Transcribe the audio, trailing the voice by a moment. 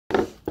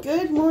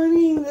Good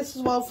morning. This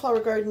is Wildflower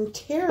Garden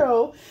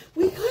Tarot.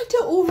 We got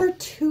to over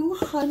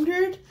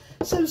 200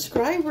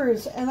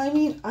 subscribers, and I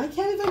mean, I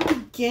can't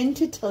even begin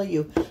to tell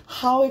you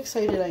how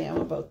excited I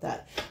am about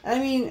that. I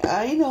mean,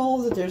 I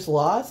know that there's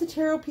lots of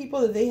tarot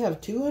people that they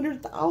have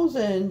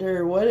 200,000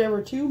 or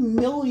whatever, 2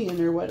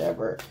 million or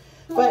whatever.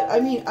 But I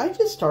mean, I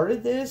just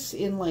started this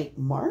in like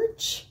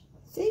March,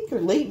 I think,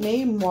 or late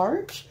May,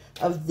 March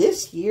of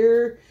this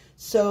year.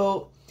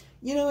 So,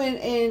 you know,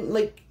 and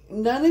like,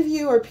 none of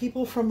you are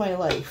people from my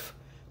life.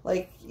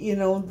 Like, you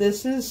know,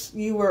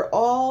 you are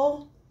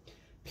all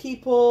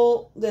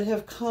people that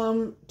have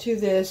come to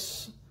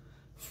this,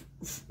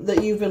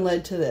 that you've been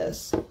led to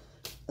this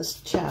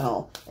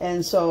channel.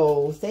 And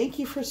so, thank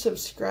you for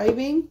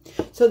subscribing.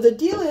 So, the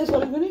deal is,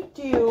 what I'm going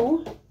to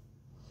do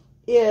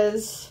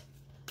is,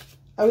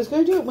 I was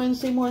going to do it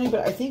Wednesday morning,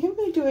 but I think I'm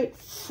going to do it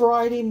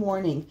Friday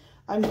morning.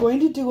 I'm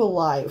going to do a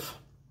live.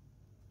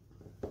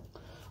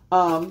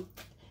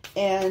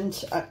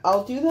 And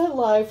I'll do that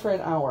live for an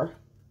hour,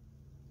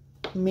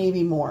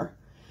 maybe more.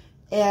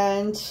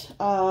 And,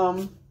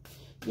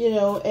 you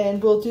know,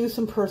 and we'll do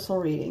some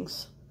personal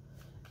readings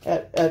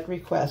at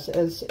request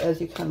as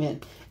you come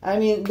in. I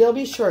mean, they'll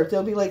be short.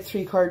 They'll be like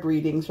 3-card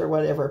readings or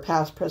whatever,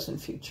 past, present,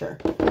 future,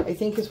 I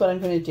think is what I'm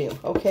going to do.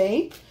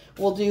 Okay.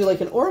 We'll do like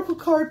an oracle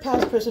card,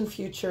 past, present,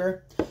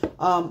 future,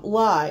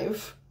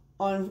 live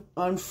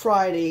on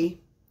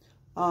Friday,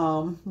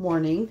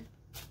 morning.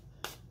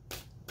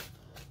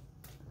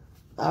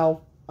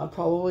 I'll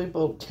probably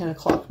about 10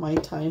 o'clock my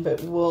time,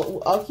 but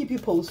I'll keep you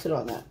posted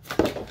on that.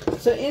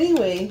 So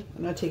anyway,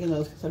 I'm not taking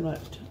those because I'm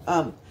not.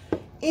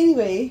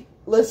 Anyway,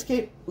 let's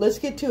get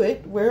to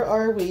it. Where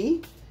are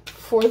we?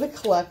 For the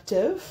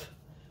collective,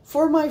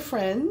 for my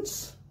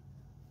friends.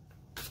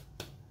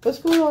 What's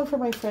going on for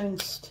my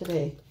friends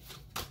today?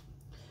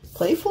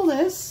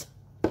 Playfulness.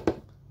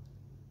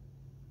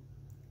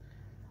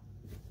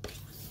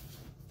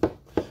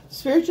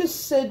 Spirit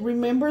just said,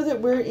 remember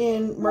that we're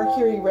in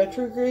Mercury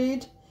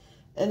retrograde,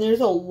 and there's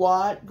a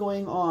lot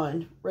going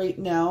on right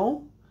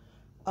now.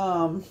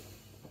 There's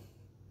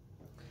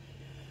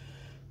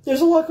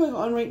a lot going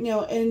on right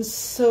now, and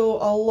so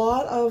a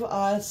lot of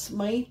us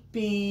might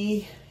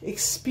be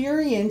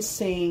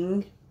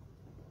experiencing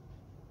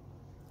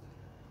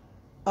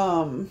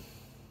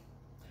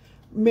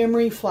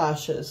memory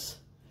flashes.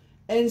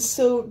 And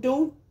so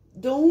don't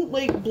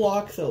like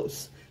block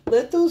those.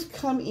 Let those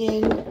come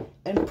in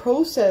and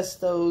process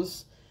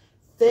those.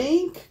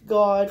 Thank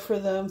God for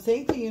them.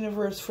 Thank the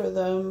universe for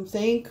them.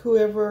 Thank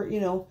whoever, you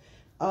know,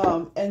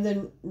 and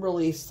then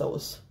release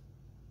those.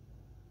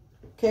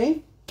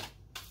 Okay?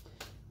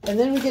 And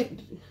then we get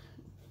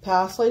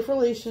past life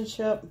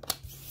relationship.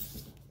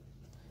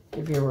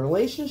 Give your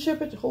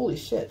relationship, holy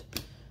shit.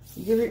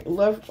 Give your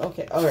love,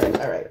 okay, all right.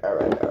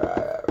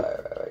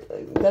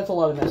 That's a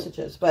lot of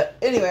messages. But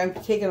anyway, I'm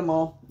taking them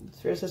all.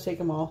 Spirit says take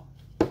them all.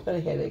 Got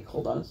a headache.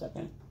 Hold on a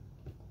second.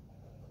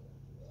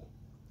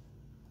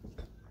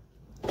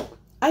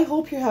 I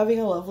hope you're having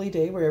a lovely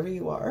day wherever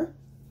you are.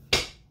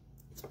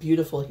 It's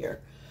beautiful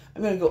here.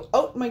 I'm going to go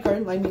out in my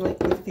garden. I mean,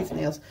 like, look at these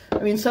nails. I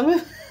mean, some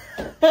of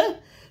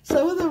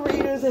the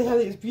readers, they have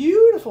these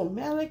beautiful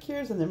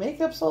manicures and their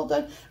makeup's all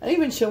done. I didn't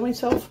even show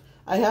myself.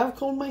 I have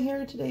combed my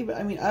hair today, but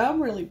I mean,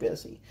 I'm really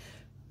busy.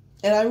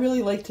 And I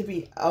really like to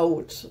be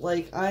out.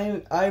 Like,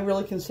 I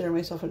really consider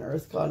myself an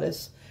earth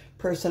goddess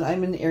person.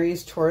 I'm an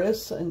Aries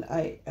Taurus, and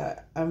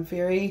I'm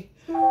very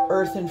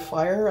earth and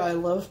fire. I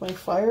love my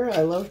fire.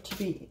 I love to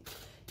be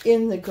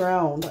in the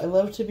ground. I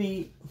love to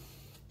be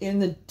in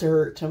the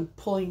dirt. I'm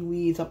pulling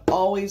weeds. I'm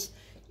always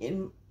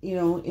in, you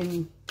know,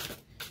 in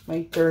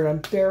my dirt. I'm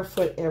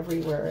barefoot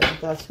everywhere, and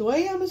that's who I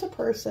am as a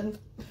person.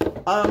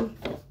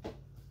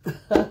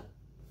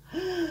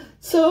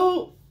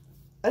 So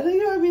I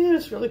think I'm in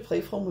this really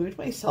playful mood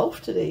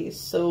myself today,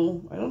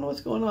 so I don't know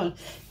what's going on.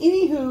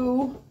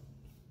 Anywho,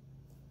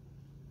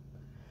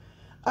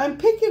 I'm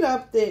picking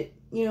up that,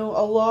 you know,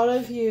 a lot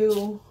of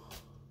you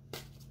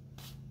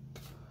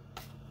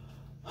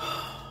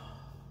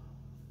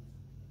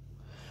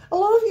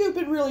have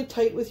been really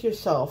tight with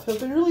yourself, have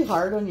been really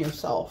hard on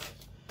yourself.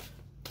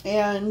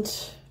 And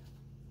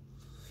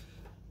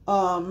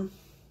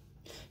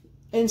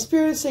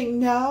Spirit is saying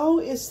now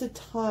is the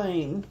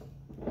time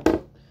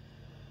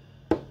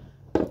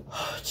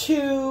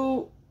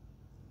to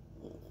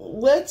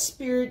let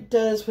Spirit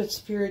does what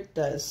Spirit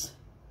does.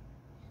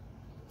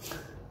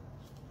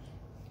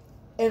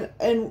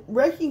 And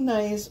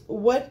recognize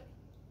what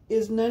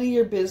is none of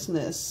your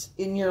business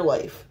in your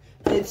life.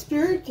 That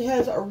Spirit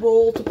has a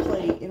role to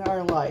play in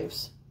our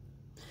lives.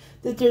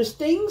 That there's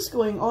things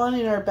going on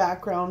in our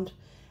background,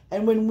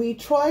 and when we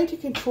try to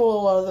control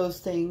a lot of those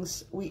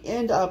things, we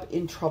end up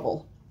in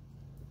trouble.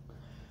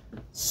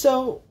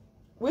 So,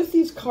 with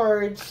these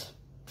cards,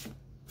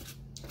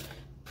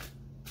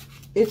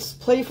 it's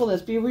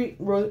playfulness.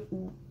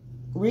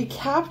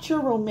 Recapture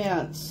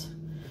romance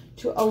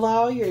to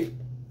allow your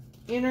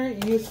inner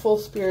youthful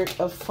spirit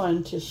of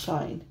fun to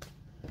shine.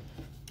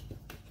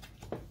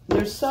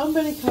 There's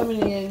somebody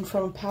coming in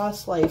from a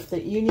past life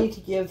that you need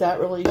to give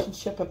that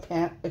relationship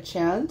a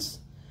chance.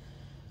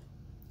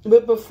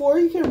 But before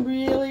you can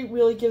really,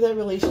 really give that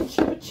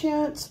relationship a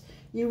chance,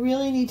 you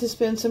really need to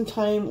spend some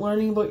time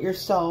learning about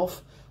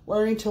yourself,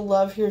 learning to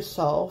love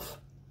yourself,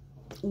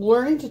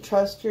 learning to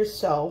trust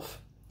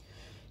yourself.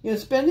 You know,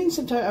 spending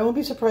some time, I won't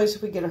be surprised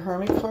if we get a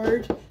Hermit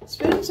card,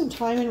 spending some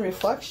time in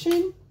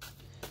reflection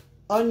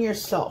on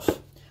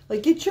yourself.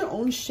 Like, get your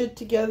own shit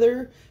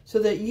together so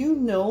that you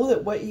know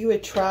that what you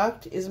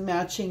attract is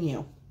matching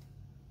you.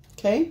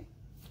 Okay?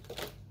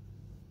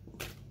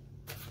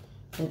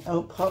 And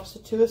out pops the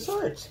Two of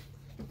Swords.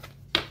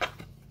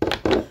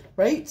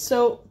 Right?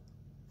 So,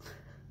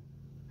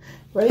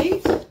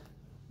 right? So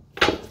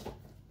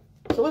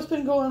what's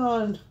been going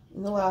on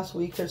in the last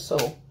week or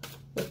so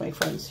with my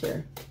friends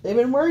here? They've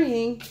been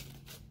worrying.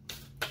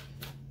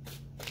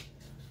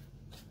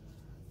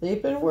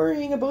 They've been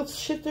worrying about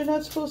shit they're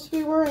not supposed to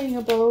be worrying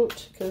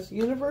about because the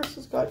universe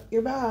has got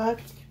your back.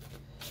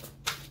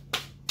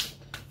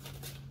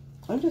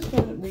 I'm just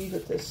going to read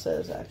what this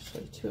says,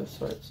 actually. Two of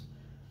Swords.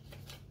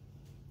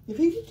 If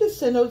you could just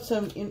send out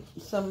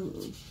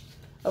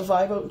a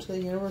vibe out into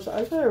the universe.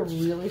 I've got a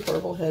really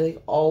horrible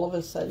headache all of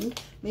a sudden.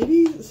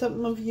 Maybe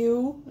some of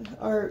you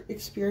are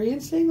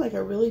experiencing like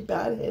a really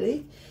bad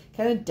headache,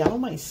 kind of down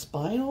my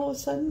spine all of a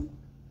sudden.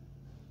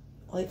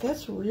 Like,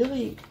 that's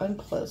really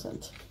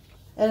unpleasant.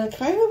 And it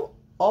kind of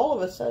all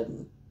of a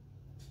sudden.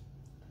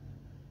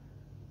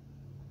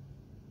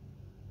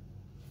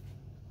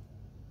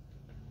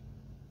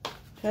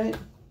 Okay.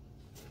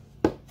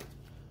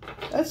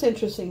 That's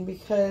interesting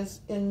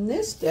because in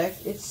this deck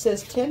it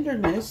says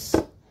tenderness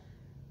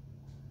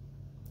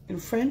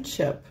and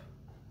friendship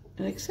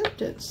and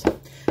acceptance.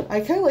 I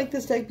kind of like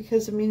this deck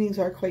because the meanings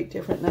are quite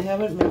different and I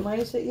haven't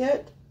memorized it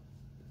yet.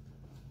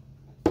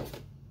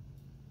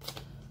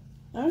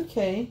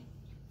 Okay.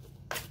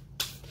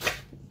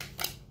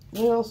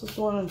 What else is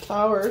going on?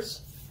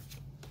 Towers.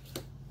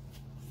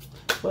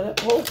 What?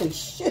 Holy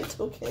shit,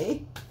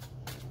 okay.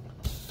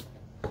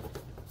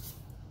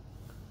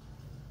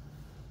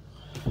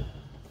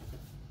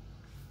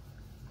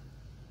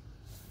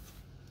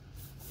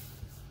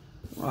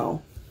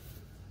 Wow.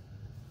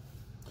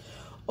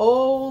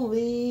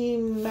 Holy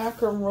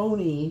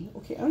macaroni.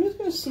 Okay, I'm just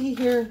going to see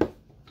here.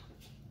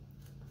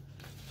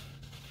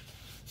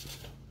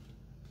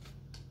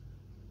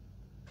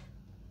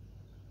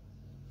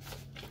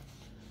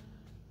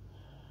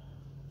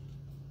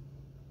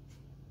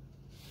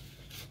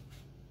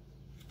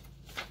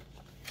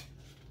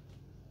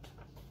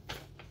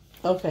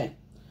 Okay.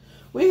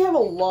 We have a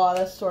lot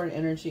of stored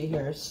energy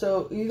here.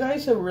 So you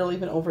guys have really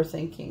been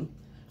overthinking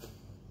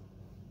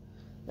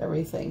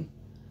everything.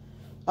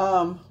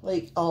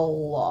 Like a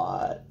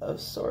lot of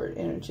stored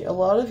energy. A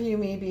lot of you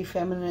may be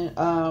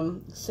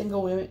feminine,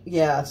 single women.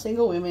 Yeah,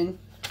 single women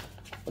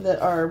that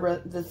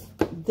are,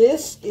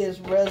 this is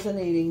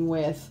resonating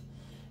with,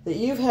 that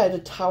you've had a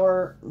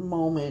tower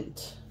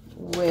moment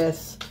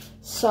with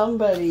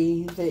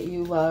somebody that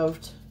you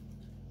loved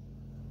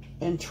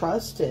and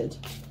trusted,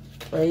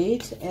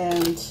 right?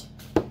 And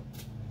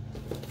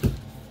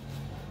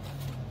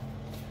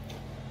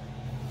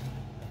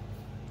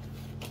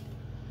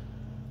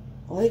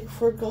like,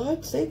 for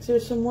God's sakes,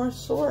 there's some more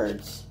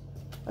swords.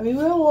 I mean,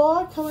 we have a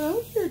lot coming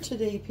out here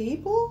today,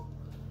 people.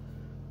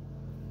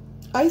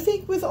 I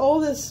think with all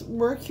this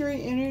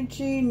Mercury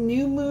energy,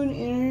 new moon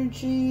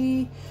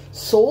energy,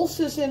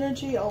 solstice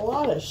energy, a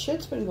lot of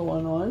shit's been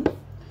going on.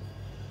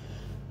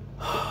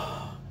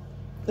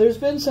 There's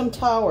been some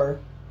tower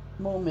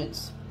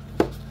moments.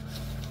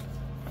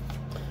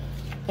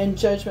 And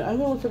judgment. I'm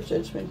going to look up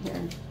judgment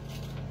here.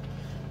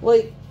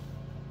 Like,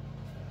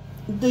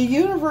 the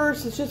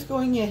universe is just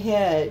going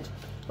ahead.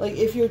 Like,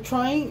 if you're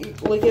trying,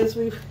 like, as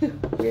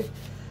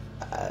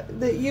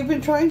that you've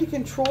been trying to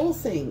control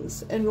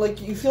things, and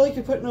like you feel like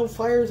you're putting out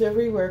fires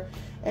everywhere,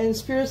 and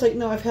Spirit's like,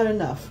 no, I've had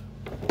enough.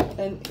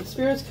 And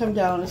Spirits come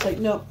down, it's like,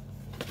 no,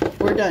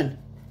 we're done.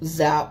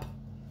 Zap.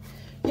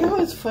 You know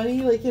how it's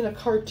funny, like in a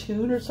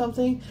cartoon or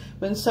something,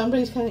 when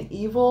somebody's kind of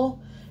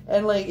evil,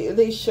 and like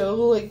they show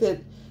like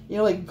that, you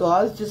know, like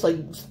God's just like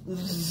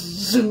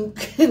zoom,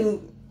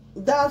 and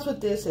that's what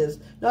this is.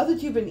 Not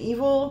that you've been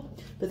evil,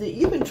 but that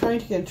you've been trying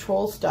to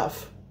control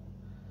stuff.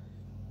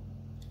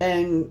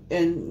 And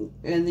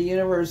the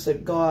universe,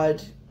 that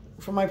God,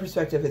 from my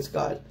perspective, it's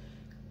God.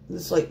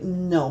 It's like,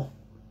 no,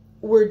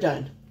 we're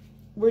done.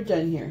 We're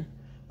done here.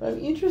 But I'm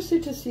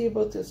interested to see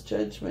about this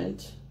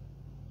judgment.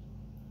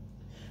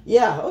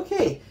 Yeah,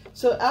 okay.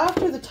 So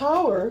after the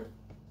tower,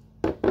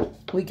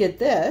 we get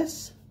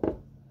this.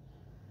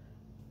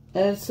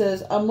 And it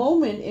says, a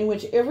moment in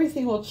which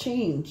everything will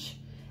change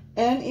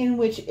and in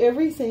which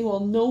everything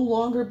will no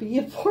longer be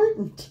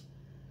important.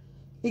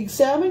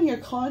 Examine your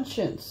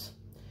conscience.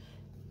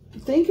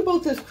 Think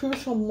about this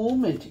crucial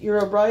moment, your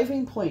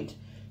arriving point.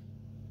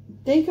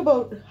 Think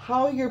about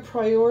how your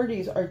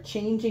priorities are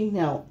changing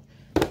now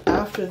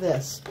after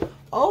this.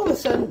 All of a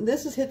sudden,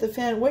 this has hit the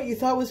fan. What you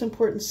thought was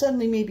important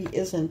suddenly maybe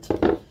isn't.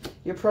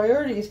 Your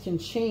priorities can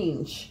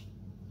change.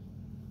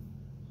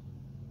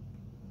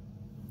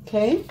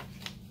 Okay?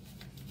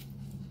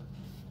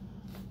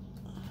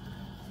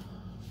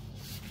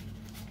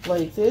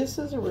 Like, this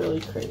is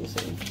really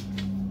crazy.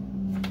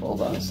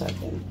 Hold on a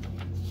second.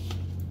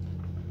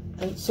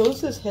 And so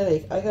is this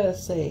headache. I gotta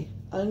say,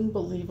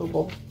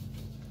 unbelievable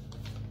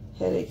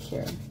headache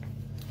here.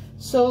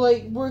 So,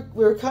 like,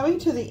 we're coming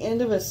to the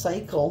end of a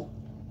cycle.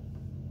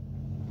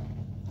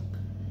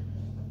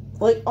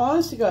 Like,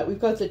 honest to God, we've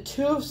got the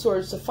 2 of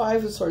Swords, the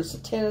 5 of Swords, the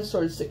 10 of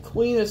Swords, the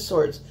Queen of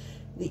Swords,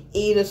 the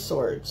 8 of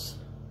Swords.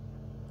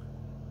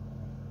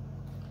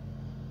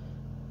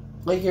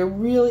 Like, you're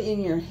really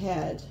in your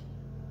head.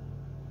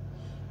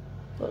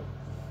 Look.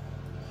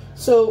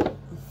 So,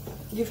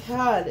 you've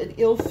had an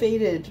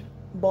ill-fated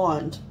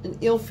bond, an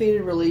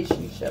ill-fated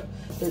relationship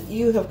that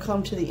you have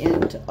come to the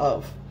end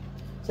of.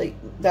 It's like,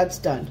 that's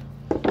done.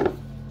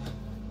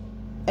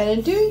 And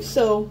in doing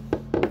so,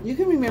 you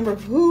can remember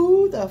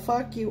who the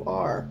fuck you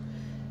are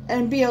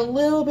and be a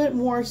little bit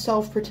more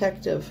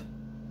self-protective.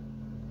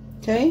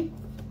 Okay?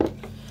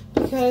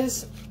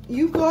 Because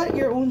you've got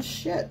your own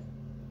shit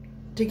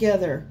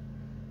together.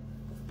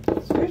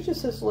 Spirit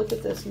just says, look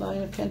at this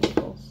 9 of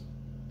Pentacles.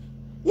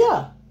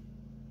 Yeah.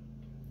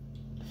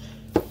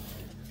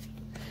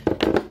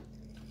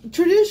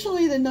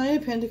 Traditionally, the 9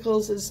 of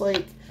Pentacles is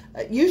like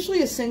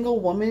usually a single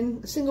woman,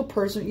 a single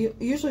person,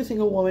 usually a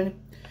single woman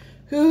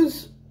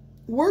who's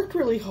worked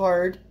really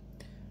hard,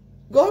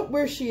 got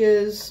where she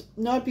is,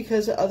 not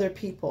because of other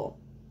people,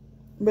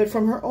 but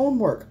from her own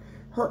work,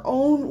 her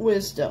own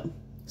wisdom.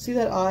 See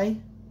that eye?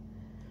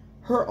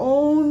 Her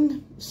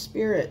own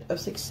spirit of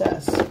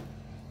success.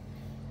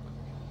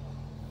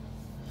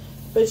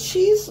 But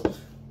she's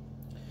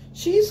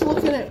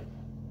looking at,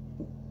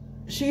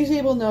 she's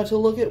able now to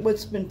look at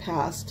what's been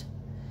past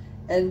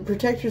and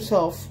protect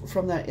herself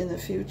from that in the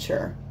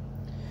future.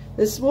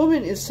 This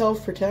woman is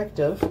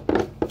self-protective.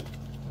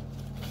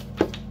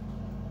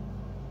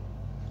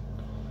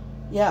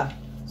 Yeah,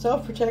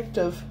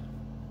 self-protective.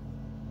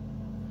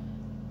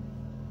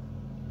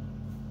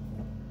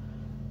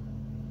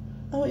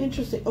 Oh,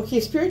 interesting. Okay,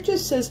 Spirit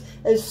just says,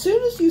 as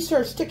soon as you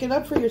start sticking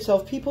up for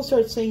yourself, people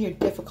start saying you're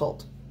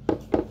difficult.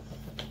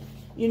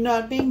 You're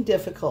not being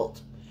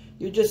difficult.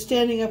 You're just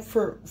standing up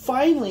for,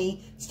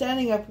 finally,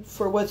 standing up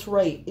for what's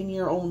right in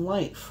your own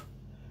life.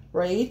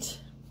 Right?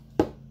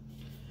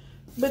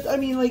 But, I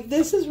mean, like,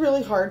 this is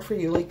really hard for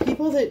you. Like,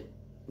 people that,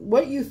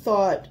 what you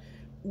thought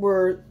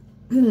were,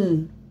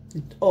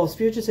 oh,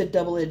 Spirit just said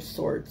double-edged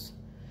swords.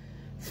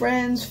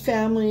 Friends,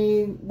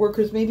 family,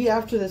 workers, maybe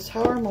after this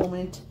Tower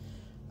moment,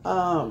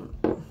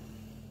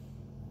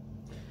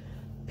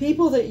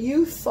 people that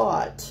you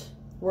thought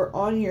were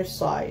on your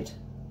side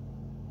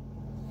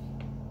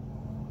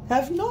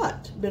have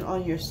not been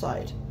on your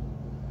side.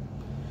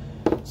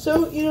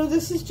 So, you know,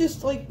 this is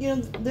just like, you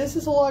know, this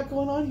is a lot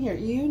going on here.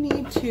 You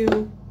need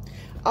to,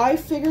 I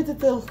figured that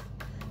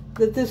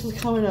this was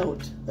coming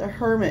out. The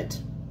Hermit.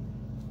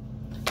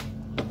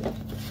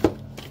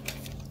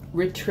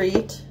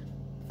 Retreat.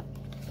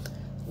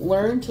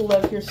 Learn to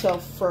love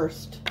yourself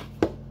first.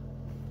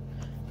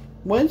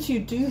 Once you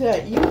do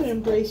that, you can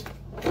embrace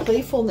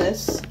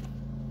playfulness.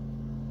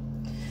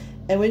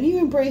 And when you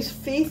embrace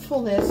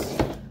faithfulness,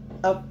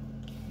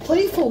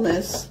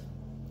 playfulness,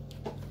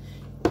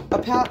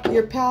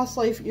 your past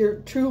life, your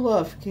true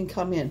love can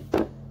come in.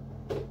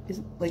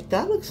 Like,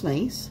 that looks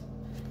nice.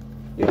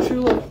 Your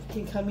true love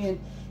can come in.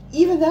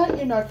 Even that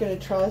you're not going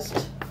to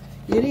trust.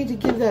 You need to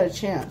give that a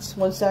chance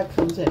once that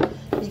comes in.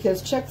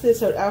 Because check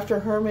this out. After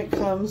Hermit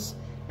comes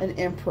an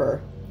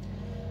Emperor.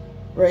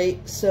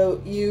 Right?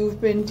 So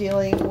you've been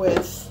dealing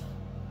with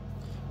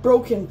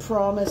broken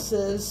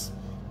promises,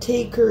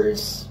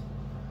 takers.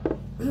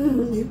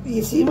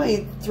 You see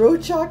my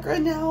throat chakra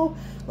now?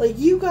 Like,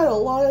 you got a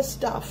lot of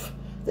stuff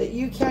that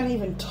you can't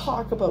even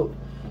talk about.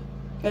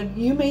 And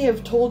you may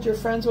have told your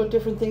friends about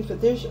different things, but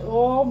there's,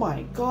 oh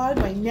my God,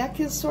 my neck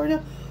is sore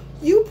now.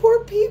 You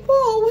poor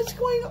people, what's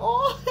going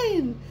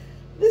on?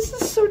 This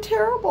is so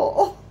terrible.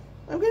 Oh,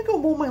 I'm going to go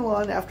mow my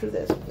lawn after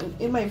this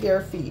in my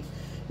bare feet.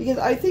 Because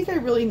I think I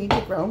really need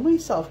to ground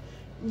myself.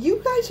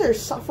 You guys are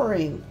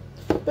suffering.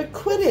 But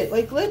quit it.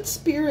 Like, let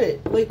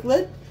spirit, like,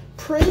 let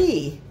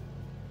pray.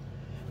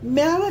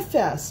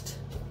 Manifest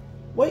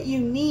what you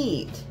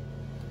need.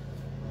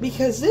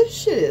 Because this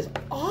shit is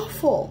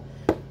awful.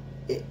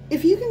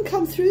 If you can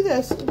come through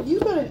this,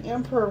 you've got an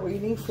Emperor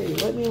waiting for you.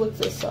 Let me look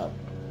this up.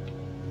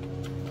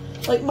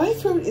 Like, my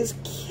throat is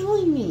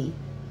killing me.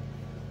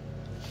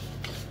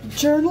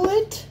 Journal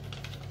it.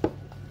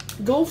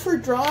 Go for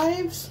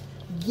drives.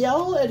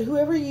 Yell at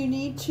whoever you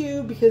need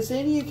to, because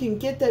then you can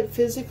get that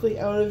physically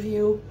out of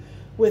you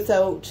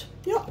without,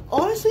 you know,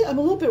 honestly, I'm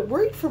a little bit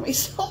worried for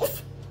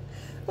myself.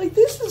 Like,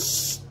 this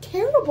is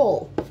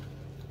terrible.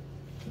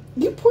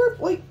 You poor,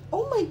 like,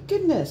 oh my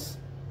goodness.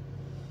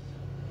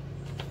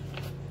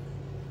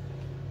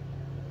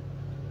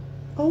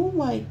 Oh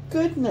my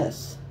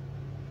goodness.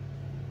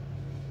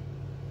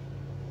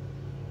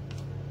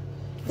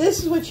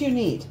 This is what you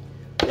need.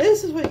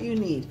 This is what you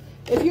need.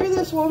 If you're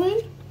this woman,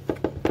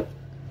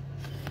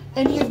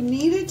 and you've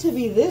needed to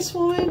be this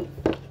woman,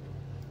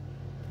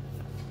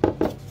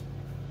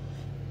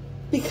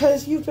 because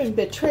because you've been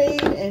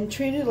betrayed and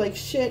treated like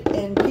shit,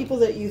 and people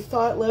that you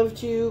thought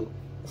loved you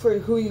for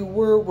who you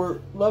were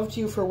loved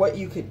you for what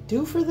you could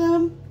do for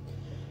them.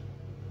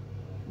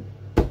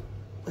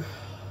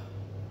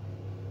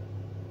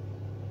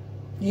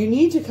 You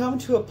need to come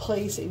to a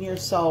place in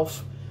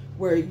yourself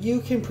where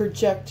you can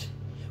project,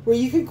 where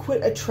you can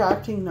quit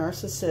attracting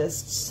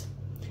narcissists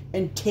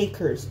and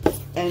takers,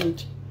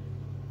 and,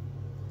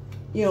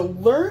 you know,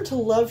 learn to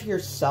love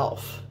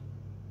yourself.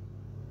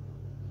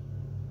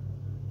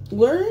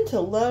 Learn to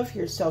love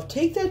yourself.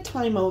 Take that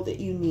time out that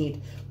you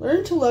need.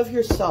 Learn to love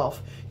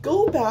yourself.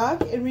 Go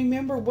back and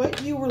remember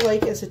what you were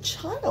like as a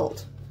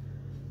child,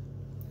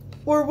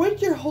 or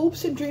what your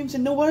hopes and dreams,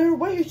 and no matter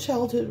what your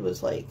childhood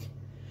was like.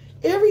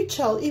 Every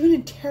child, even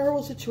in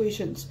terrible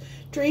situations,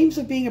 dreams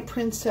of being a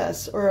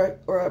princess or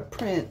a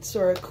prince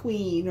or a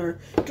queen, or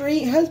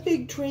has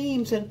big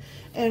dreams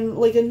and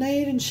like a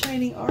knight in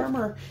shining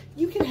armor.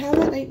 You can have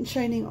that knight in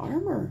shining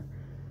armor.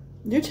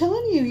 They're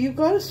telling you, you've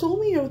got a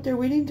soulmate out there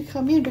waiting to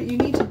come in, but you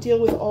need to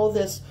deal with all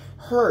this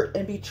hurt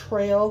and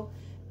betrayal,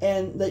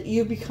 and that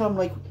you become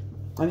like,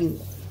 I mean,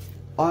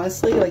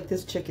 honestly, like,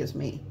 this chick is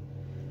me,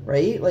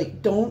 right?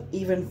 Like, don't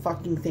even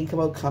fucking think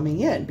about coming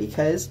in,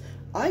 because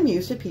I'm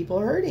used to people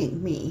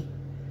hurting me.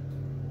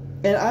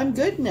 And I'm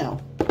good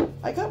now.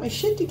 I got my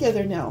shit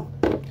together now.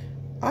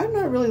 I'm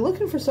not really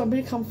looking for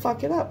somebody to come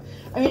fuck it up.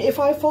 I mean, if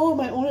I follow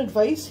my own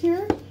advice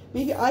here,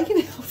 maybe I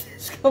can help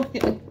this come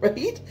in,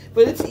 right?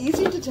 But it's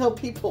easier to tell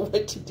people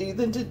what to do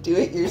than to do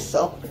it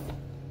yourself.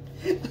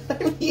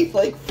 I mean,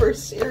 like, for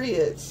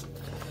serious.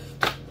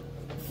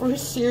 For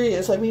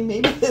serious. I mean,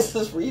 maybe this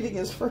reading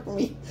is for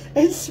me.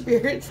 And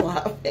Spirit's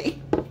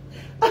laughing.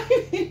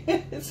 I mean,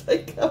 it's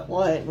like, come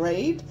on,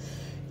 right?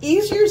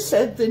 Easier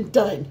said than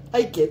done.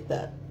 I get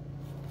that.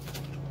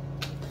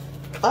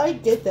 I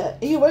get that.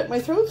 And you know what? My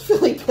throat's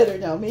feeling better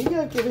now. Maybe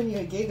I've given you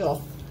a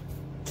giggle.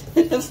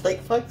 It's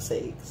like, fuck's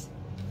sakes.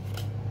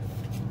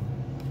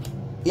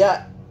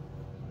 Yeah.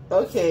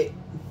 Okay.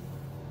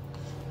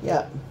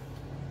 Yeah.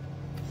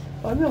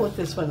 Well, I'm going to look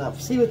this one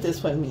up. See what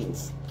this one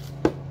means.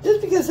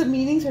 Just because the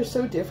meanings are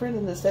so different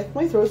in this deck,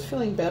 my throat's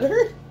feeling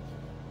better.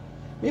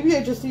 Maybe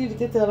I just need to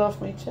get that off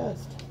my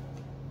chest.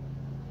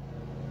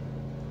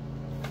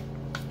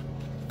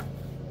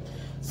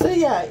 So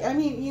yeah, I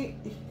mean,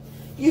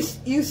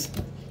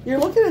 you're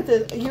looking at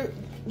this.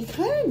 You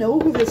kind of know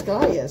who this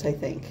guy is, I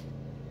think,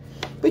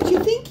 but you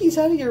think he's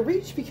out of your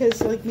reach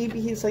because, like, maybe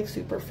he's like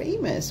super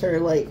famous, or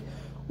like,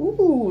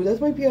 ooh,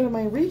 that might be out of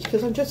my reach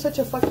because I'm just such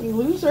a fucking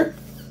loser.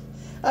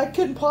 It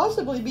couldn't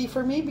possibly be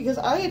for me because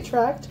I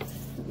attract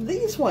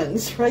these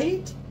ones,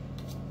 right?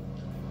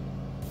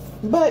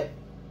 But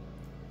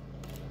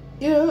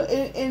you know,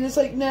 and it's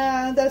like,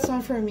 nah, that's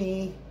not for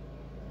me.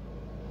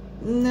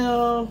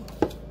 No.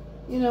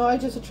 You know, I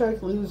just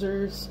attract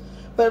losers.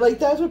 But, like,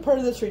 that's what part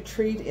of this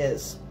retreat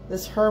is.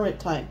 This hermit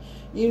time.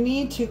 You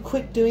need to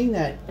quit doing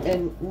that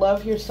and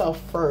love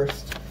yourself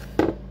first.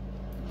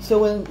 So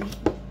when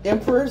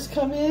emperors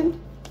come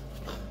in,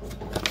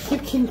 you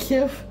can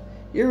give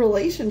your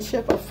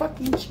relationship a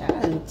fucking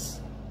chance.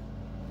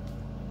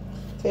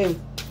 Okay,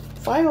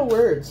 final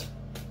words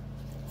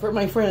for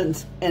my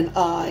friends and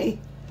I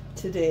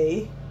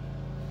today.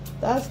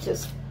 That's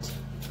just...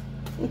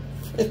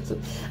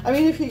 I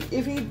mean,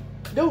 if you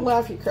don't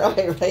laugh, you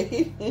cry,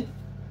 right?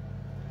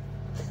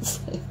 It's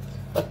like,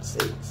 fuck's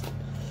sakes.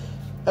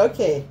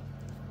 Okay,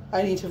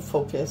 I need to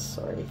focus,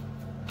 sorry.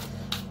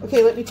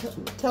 Okay, let me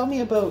tell me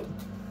about,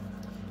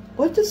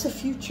 what does the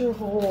future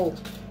hold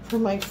for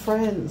my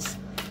friends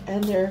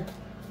and their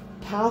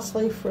past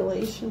life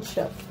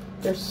relationship,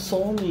 their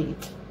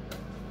soulmate?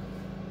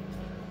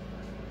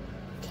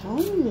 Tell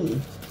me.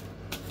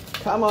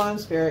 Come on,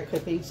 Spirit,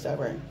 quit being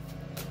stubborn.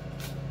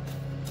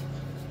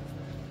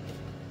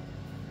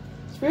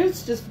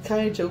 Spirit's just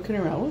kind of joking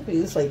around with me.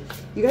 It's like,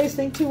 you guys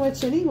think too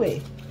much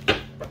anyway.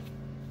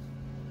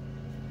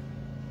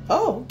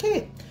 Oh,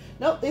 okay.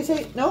 Nope, they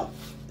say, nope,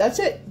 that's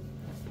it.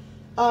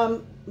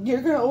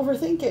 You're going to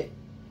overthink it.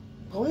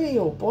 Boy,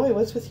 oh boy,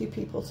 what's with you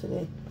people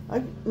today?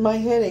 My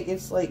headache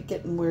is like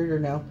getting weirder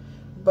now.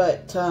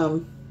 But,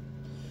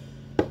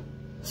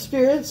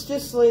 Spirit's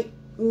just like,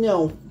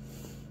 no.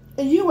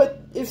 And you know what?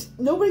 If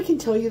nobody can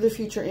tell you the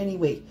future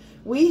anyway,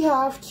 we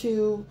have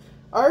to,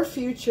 our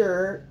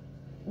future,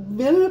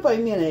 minute by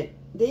minute,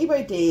 day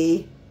by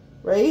day,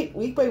 right?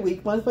 Week by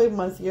week, month by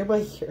month, year by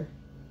year,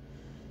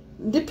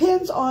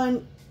 depends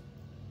on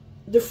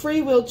the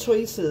free will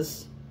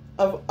choices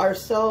of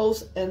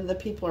ourselves and the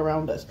people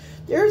around us.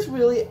 There's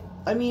really,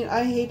 I mean,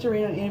 I hate to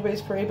rain on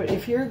anybody's parade, but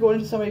if you're going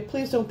to somebody,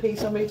 please don't pay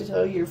somebody to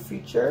tell you your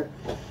future.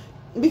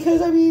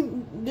 Because, I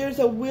mean, there's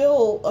a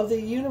will of the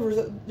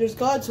universe, there's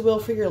God's will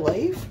for your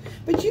life,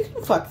 but you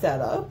can fuck that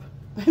up.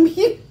 I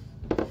mean,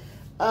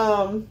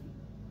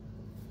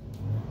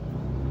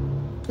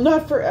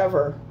 not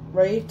forever,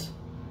 right?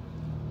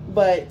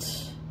 But,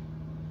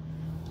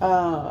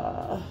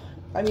 I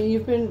mean,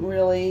 you've been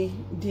really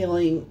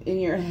dealing in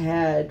your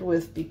head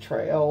with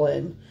betrayal,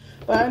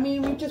 but I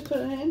mean, we've just put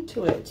an end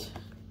to it.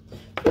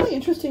 It's really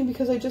interesting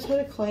because I just had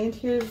a client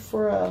here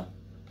for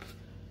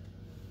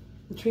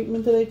the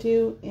treatment that I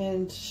do,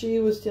 and she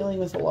was dealing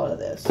with a lot of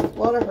this. A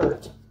lot of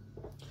hurt.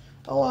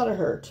 A lot of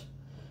hurt.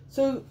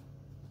 So,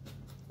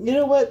 you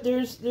know what?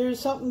 There's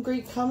something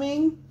great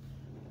coming,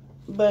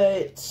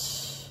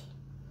 but,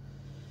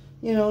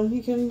 you know,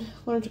 you can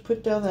learn to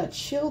put down that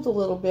shield a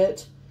little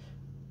bit,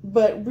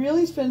 but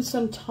really spend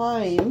some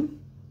time,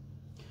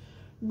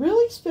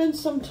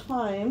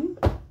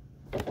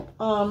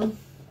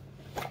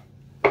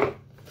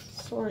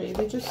 sorry,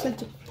 they just said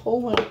to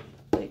pull one,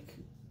 like,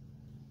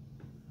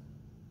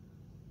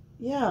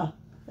 yeah,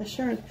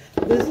 assurance.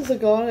 This is a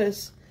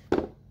goddess.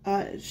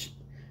 Let's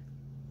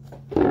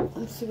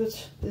see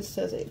what this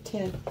says,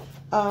 810.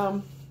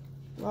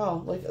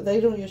 Wow, like,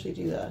 they don't usually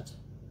do that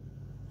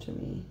to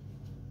me.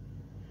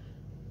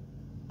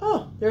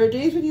 Oh, there are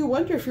days when you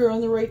wonder if you're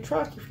on the right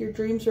track, if your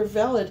dreams are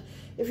valid,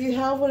 if you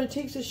have what it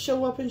takes to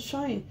show up and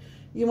shine.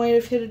 You might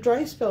have hit a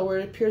dry spell where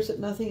it appears that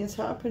nothing is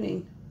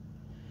happening.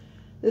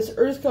 This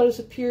earth goddess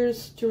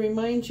appears to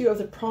remind you of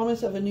the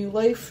promise of a new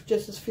life,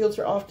 just as fields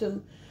are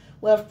often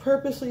left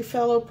purposely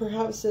fallow.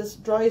 Perhaps this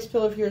dry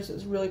spell of yours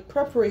is really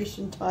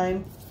preparation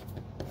time.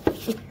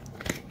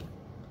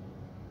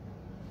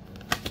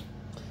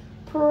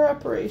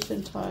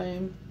 Preparation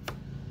time.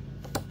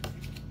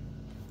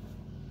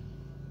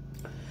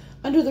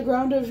 Under the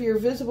ground of your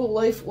visible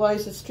life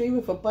lies a stream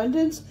of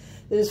abundance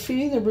that is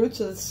feeding the roots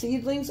of the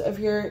seedlings of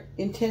your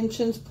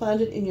intentions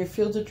planted in your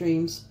fields of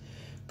dreams.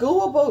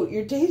 Go about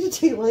your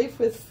day-to-day life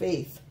with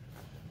faith.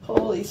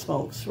 Holy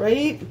smokes,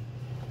 right?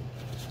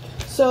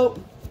 So,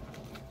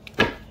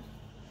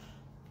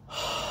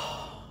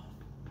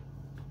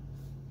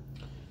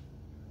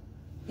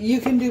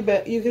 you can do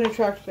better. You can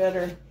attract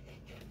better.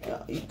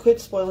 You quit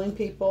spoiling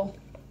people.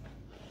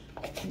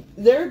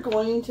 They're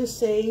going to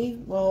say,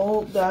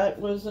 well, that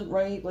wasn't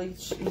right. Like,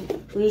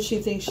 what does she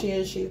think she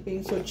is? She's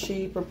being so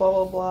cheap, or blah,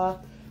 blah, blah,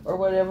 or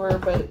whatever.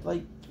 But,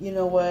 like, you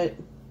know what?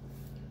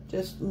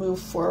 Just move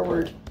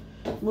forward.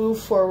 Move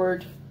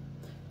forward.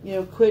 You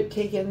know, quit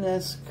taking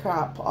this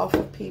crap off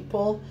of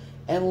people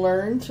and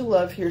learn to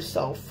love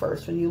yourself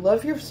first. When you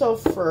love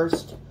yourself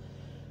first,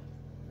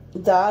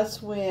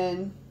 that's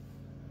when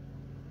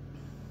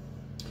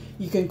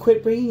you can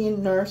quit bringing in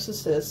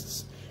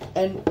narcissists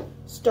and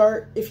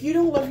start. If you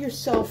don't love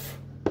yourself,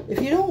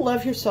 if you don't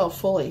love yourself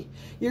fully,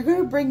 you're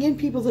going to bring in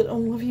people that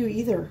don't love you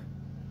either.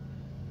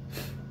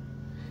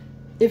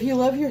 If you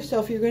love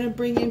yourself, you're going to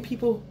bring in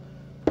people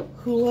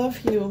who love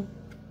you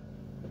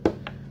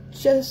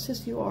just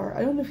as you are.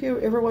 I don't know if you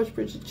ever watched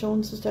Bridget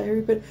Jones's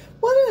Diary, but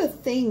what a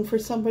thing for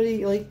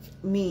somebody like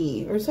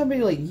me, or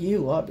somebody like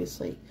you,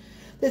 obviously,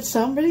 that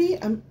somebody,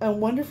 a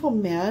wonderful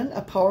man,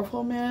 a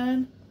powerful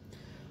man,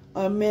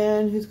 a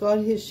man who's got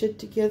his shit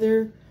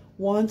together,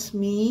 wants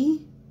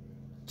me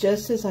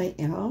just as I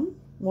am,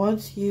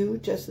 wants you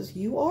just as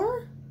you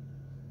are.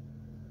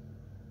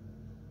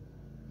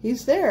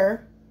 He's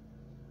there.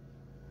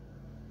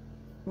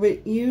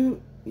 But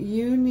you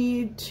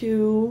need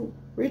to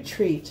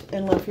retreat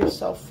and love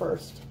yourself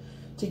first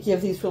to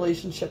give these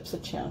relationships a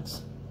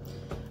chance.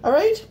 All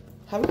right?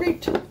 Have a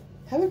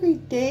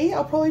great day.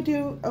 I'll probably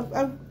do,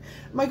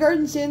 my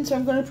garden's in, so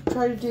I'm going to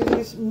try to do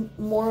these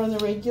more on the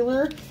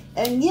regular.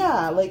 And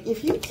yeah, like,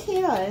 if you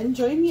can,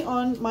 join me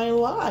on my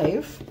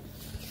live.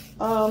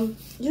 You know,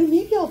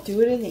 maybe I'll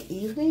do it in the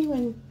evening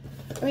when,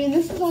 I mean,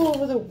 this is all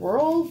over the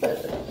world,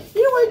 but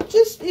you know what,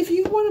 just, if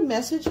you want to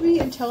message me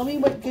and tell me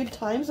what good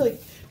times,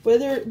 like,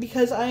 whether,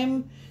 because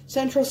I'm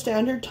Central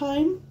Standard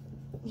Time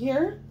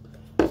here,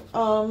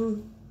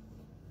 you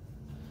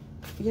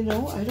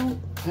know, I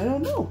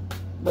don't know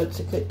what's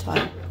a good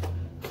time.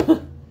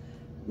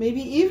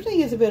 Maybe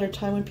evening is a better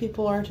time when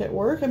people aren't at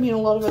work. I mean, a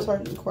lot of us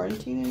aren't in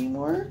quarantine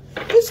anymore.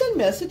 Just send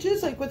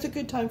messages like, what's a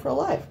good time for a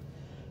live?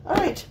 All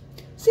right.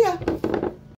 See ya.